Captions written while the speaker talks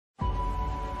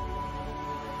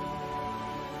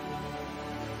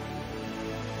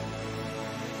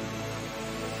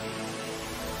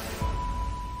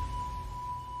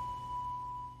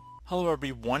Hello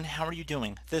everyone, how are you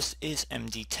doing? This is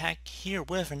MD Tech here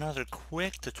with another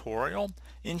quick tutorial.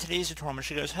 In today's tutorial, I'm going to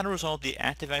show you guys how to resolve the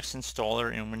ActiveX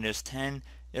installer in Windows 10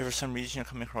 if for some reason you're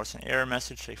coming across an error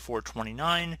message like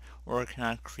 429 or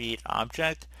cannot create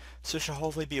object. So it should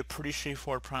hopefully be a pretty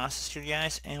straightforward process here,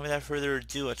 guys, and without further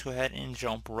ado, let's go ahead and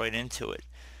jump right into it.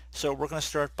 So we're going to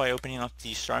start by opening up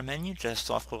the Start menu. Just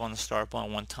left click on the Start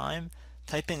button one time,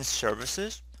 type in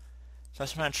Services. So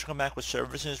that's going to come back with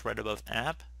Services right above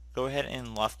App. Go ahead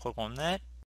and left click on that.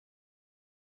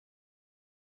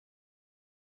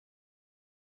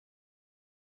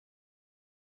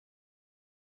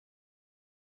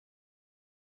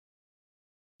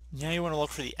 Now you want to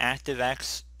look for the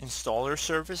ActiveX installer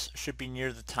service. It should be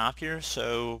near the top here,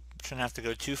 so shouldn't have to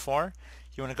go too far.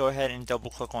 You want to go ahead and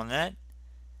double click on that.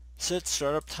 Set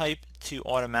startup type to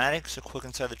automatic, so click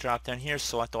inside the drop down here,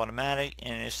 select automatic,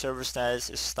 and if service status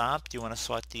is stopped, you want to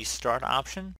select the start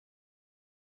option.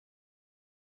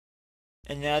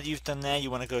 And now that you've done that,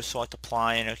 you want to go select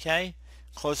apply and OK.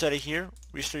 Close out of here,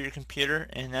 restart your computer,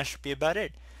 and that should be about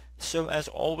it. So as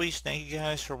always, thank you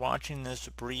guys for watching this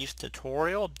brief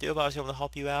tutorial. I do hope I was able to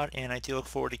help you out, and I do look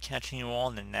forward to catching you all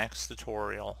in the next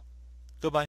tutorial. Goodbye.